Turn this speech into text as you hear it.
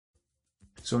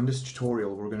So in this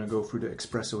tutorial we're going to go through the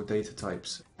Expresso data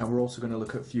types, and we're also going to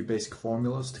look at a few basic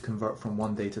formulas to convert from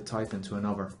one data type into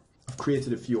another. I've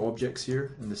created a few objects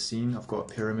here in the scene. I've got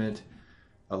a pyramid,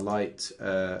 a light,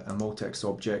 a motex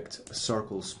object, a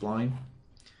circle spline,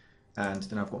 and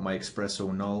then I've got my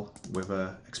Expresso null with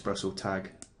a Expresso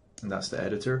tag, and that's the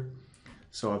editor.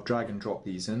 So I've drag and drop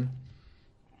these in,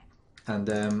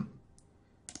 and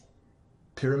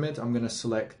pyramid, I'm going to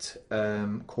select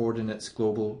coordinates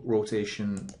global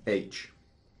rotation H.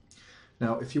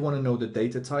 Now if you want to know the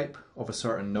data type of a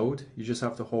certain node, you just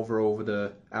have to hover over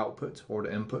the output or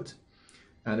the input,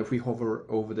 and if we hover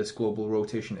over this global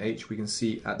rotation H, we can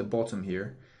see at the bottom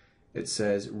here it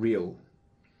says real.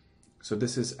 So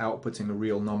this is outputting a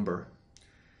real number.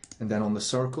 And then on the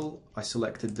circle I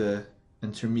selected the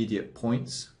intermediate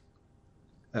points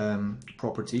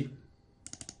property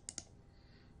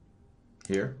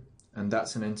here, and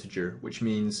that's an integer, which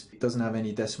means it doesn't have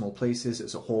any decimal places.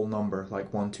 It's a whole number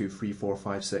like 1, 2, 3, 4,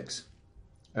 5, 6.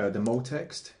 The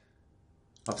motext,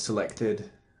 I've selected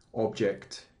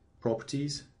object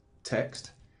properties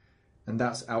text, and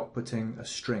that's outputting a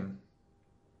string.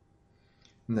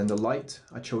 And then the light,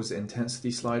 I chose the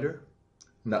intensity slider,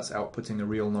 and that's outputting a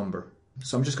real number.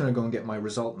 So I'm just going to go and get my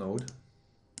result node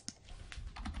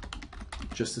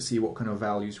just to see what kind of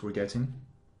values we're getting.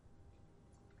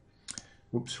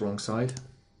 Whoops, wrong side.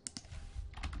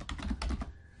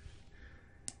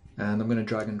 And I'm going to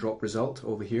drag and drop result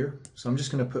over here. So I'm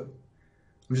just going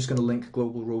to link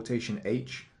global rotation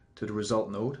H to the result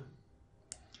node,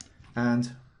 and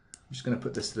I'm just going to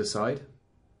put this to the side.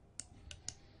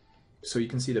 So you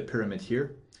can see the pyramid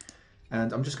here,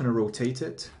 and I'm just going to rotate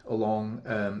it along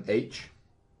H,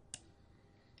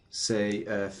 say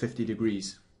 50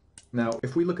 degrees. Now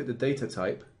if we look at the data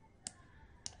type,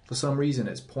 for some reason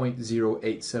it's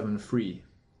 0.0873,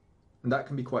 and that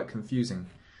can be quite confusing.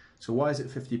 So why is it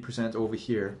 50% over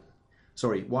here?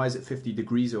 Sorry, why is it 50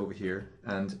 degrees over here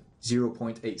and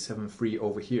 0.873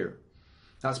 over here?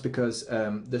 That's because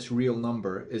this real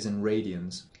number is in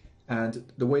radians. And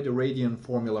the way the Radian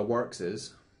formula works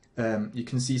is, you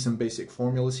can see some basic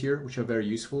formulas here which are very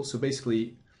useful. So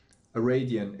basically a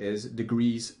radian is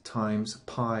degrees times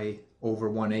pi over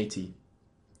 180.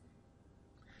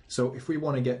 So if we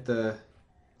want to get the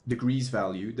degrees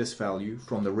value, this value,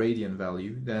 from the radian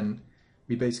value, then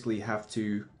we basically have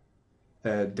to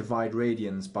divide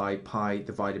radians by pi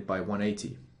divided by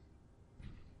 180.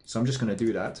 So I'm just going to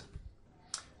do that.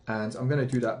 And I'm going to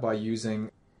do that by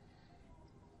using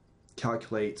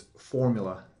calculate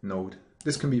formula node.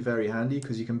 This can be very handy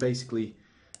because you can basically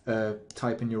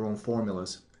type in your own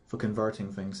formulas for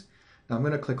converting things. Now I'm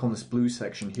going to click on this blue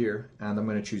section here, and I'm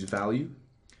going to choose value.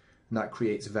 And that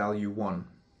creates value 1,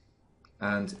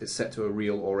 and it's set to a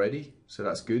real already, so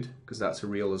that's good because that's a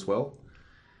real as well.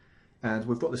 And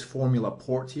we've got this formula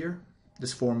port here,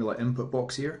 this formula input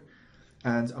box here,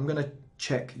 and I'm going to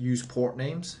check use port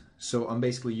names. So I'm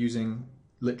basically using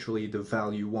literally the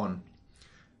value 1.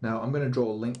 Now I'm going to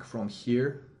draw a link from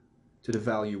here to the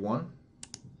value 1.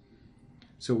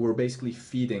 So we're basically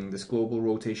feeding this global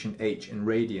rotation H in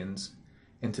radians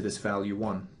into this value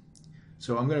 1.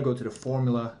 So I'm going to go to the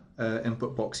formula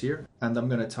input box here, and I'm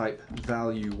going to type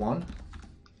value 1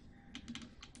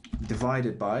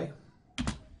 divided by,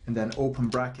 and then open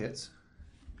brackets,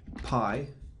 pi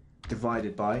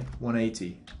divided by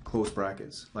 180, close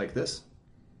brackets, like this.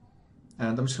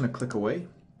 And I'm just going to click away,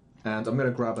 and I'm going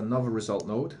to grab another result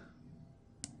node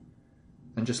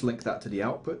and just link that to the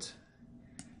output.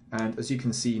 And as you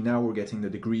can see, now we're getting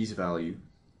the degrees value.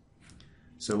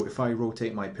 So if I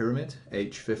rotate my pyramid,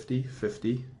 H50,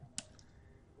 50,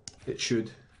 it should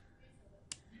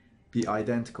be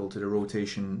identical to the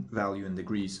rotation value in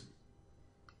degrees.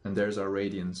 And there's our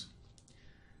radians.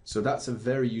 So that's a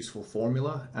very useful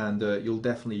formula, and you'll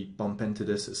definitely bump into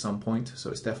this at some point, so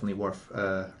it's definitely worth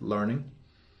learning.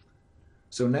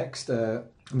 So next, I'm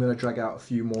going to drag out a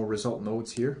few more result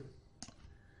nodes here,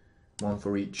 one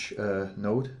for each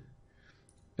node.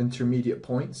 Intermediate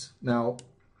points. Now,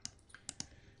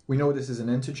 we know this is an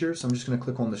integer, so I'm just going to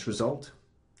click on this result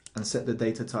and set the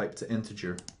data type to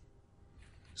integer.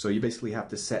 So you basically have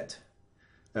to set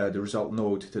the result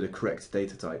node to the correct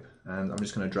data type, and I'm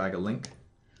just going to drag a link.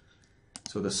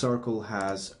 So the circle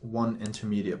has 1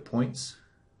 intermediate points.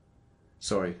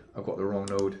 Sorry, I've got the wrong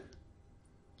node.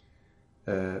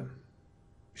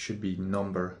 Should be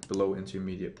number below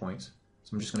intermediate points.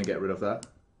 So I'm just going to get rid of that.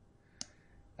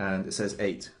 And it says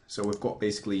 8. So we've got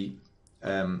basically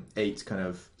 8 kind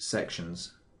of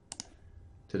sections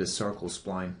to the circle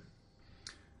spline.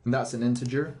 And that's an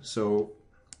integer, so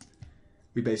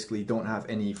we basically don't have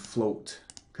any float,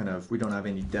 we don't have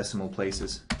any decimal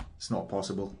places. It's not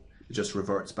possible. It just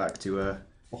reverts back to a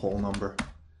whole number.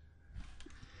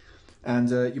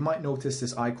 And you might notice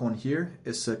this icon here.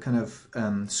 It's a kind of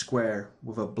square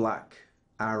with a black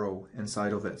arrow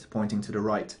inside of it pointing to the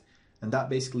right. And that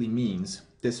basically means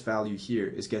this value here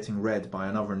is getting read by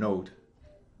another node,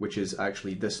 which is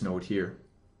actually this node here.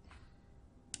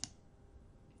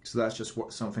 So that's just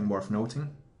something worth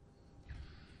noting.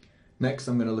 Next,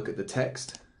 I'm going to look at the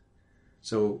text.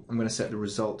 So I'm going to set the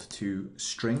result to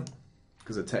string,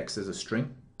 because the text is a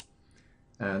string.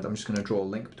 And I'm just going to draw a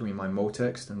link between my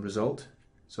motext and result.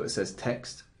 So it says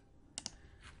text.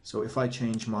 So if I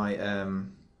change my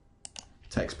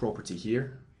text property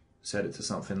here, set it to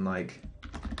something like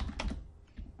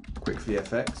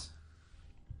QuickVFX,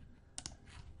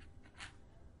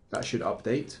 that should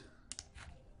update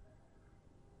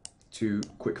to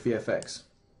QuickVFX.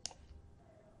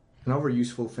 Another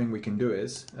useful thing we can do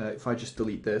is, if I just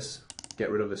delete this,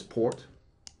 get rid of this port,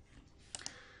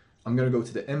 I'm going to go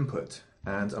to the input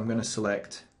and I'm going to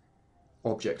select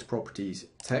object properties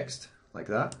text, like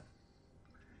that.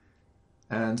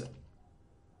 And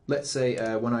let's say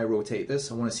when I rotate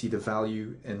this, I want to see the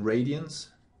value in radians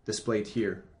displayed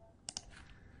here.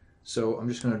 So I'm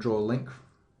just going to draw a link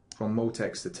from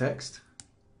motext to text.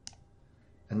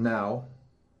 And now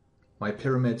my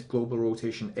pyramid global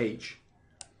rotation H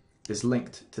is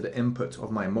linked to the input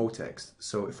of my motext.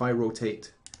 So if I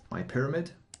rotate my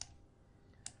pyramid,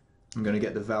 I'm going to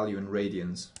get the value in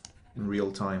radians in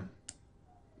real time,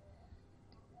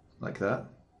 like that.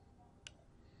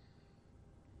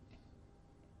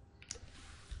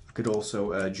 I could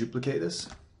also duplicate this,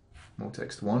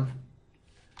 motext 1,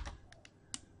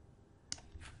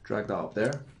 drag that up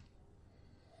there,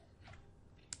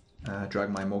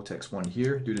 drag my motext 1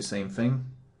 here, do the same thing,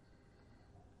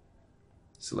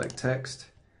 select text,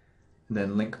 and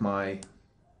then link my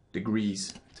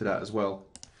degrees to that as well.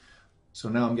 So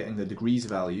now I'm getting the degrees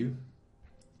value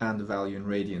and the value in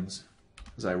radians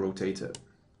as I rotate it.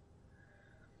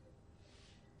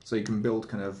 So you can build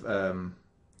kind of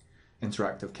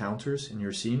interactive counters in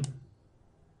your scene.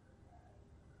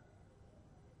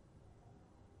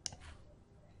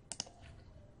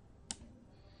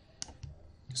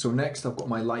 So next I've got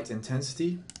my light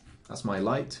intensity. That's my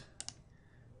light.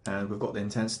 And we've got the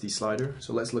intensity slider.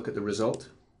 So let's look at the result.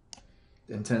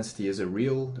 The intensity is a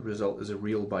real, the result is a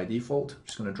real by default. I'm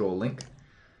just going to draw a link.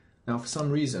 Now for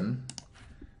some reason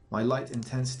my light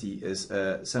intensity is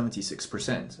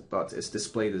 76%, but it's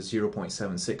displayed as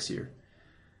 0.76 here.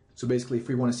 So basically if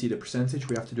we want to see the percentage,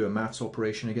 we have to do a maths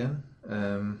operation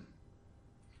again.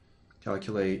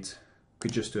 Calculate,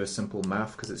 could just do a simple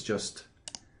math because it's just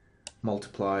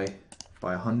multiply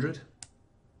by 100.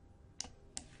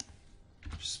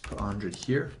 Just put 100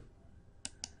 here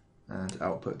and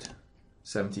output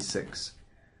 76.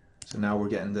 So now we're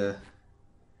getting the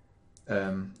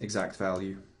exact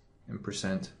value in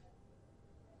percent.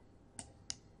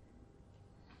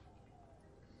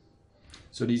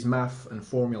 So these math and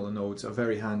formula nodes are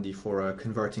very handy for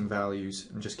converting values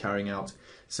and just carrying out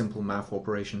simple math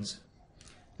operations.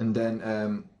 And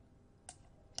then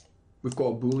we've got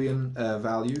a Boolean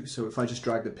value, so if I just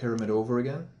drag the pyramid over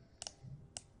again,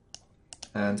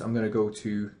 and I'm going to go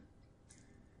to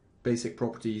basic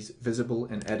properties, visible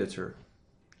in editor,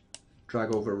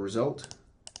 drag over result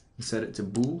and set it to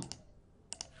bool,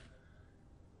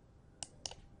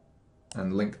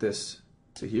 and link this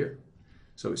to here.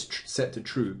 So it's set to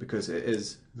true because it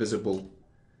is visible,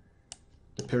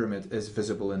 the pyramid is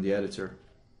visible in the editor.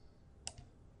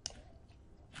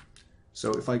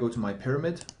 So if I go to my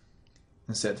pyramid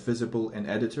and set visible in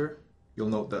editor, you'll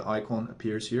note the icon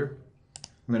appears here.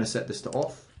 I'm going to set this to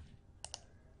off.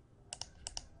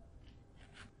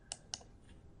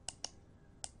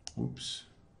 Oops.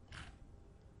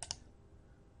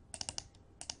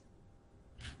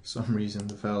 For some reason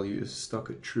the value is stuck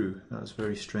at true. That's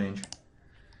very strange.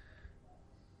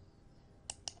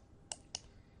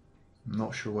 I'm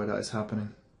not sure why that is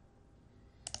happening.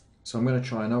 So I'm going to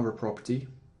try another property.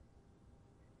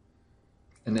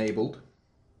 Enabled.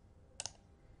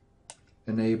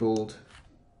 Enabled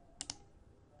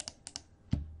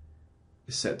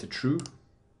is set to true,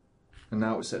 and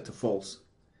now it's set to false.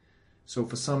 So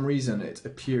for some reason it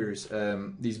appears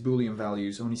these Boolean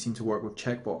values only seem to work with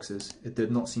checkboxes. It did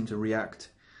not seem to react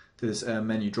to this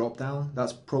menu drop down.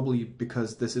 That's probably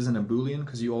because this isn't a Boolean,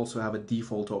 because you also have a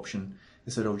default option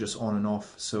instead of just on and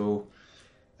off. So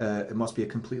it must be a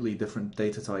completely different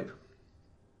data type.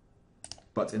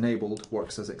 But enabled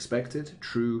works as expected,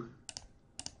 true,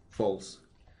 false.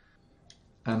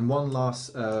 And one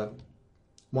last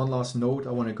node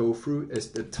I want to go through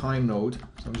is the time node.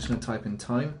 So I'm just going to type in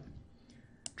time,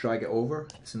 drag it over.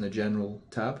 It's in the General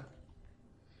tab.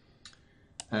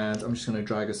 And I'm just going to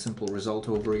drag a simple result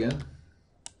over again,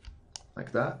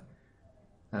 like that.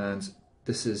 And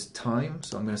this is time,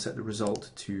 so I'm going to set the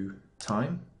result to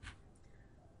time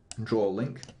and draw a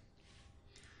link.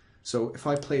 So if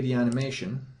I play the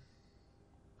animation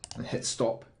and hit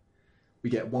stop, we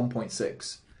get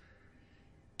 1.6.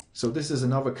 So this is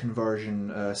another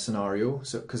conversion scenario,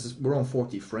 so because we're on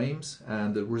 40 frames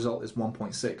and the result is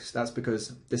 1.6. That's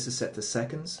because this is set to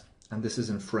seconds and this is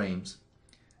in frames.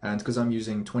 And because I'm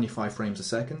using 25 frames a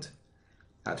second,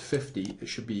 at 50 it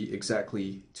should be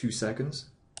exactly 2 seconds.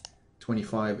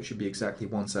 25 it should be exactly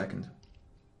 1 second.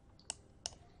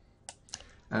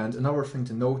 And another thing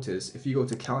to note is if you go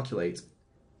to calculate,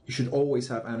 you should always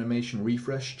have animation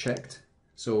refresh checked.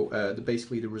 So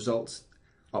basically the results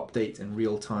update in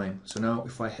real time. So now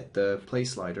if I hit the play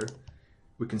slider,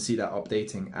 we can see that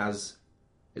updating as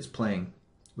it's playing,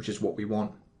 which is what we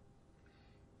want.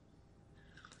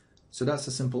 So that's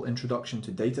a simple introduction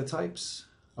to data types.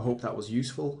 I hope that was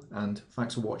useful, and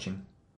thanks for watching.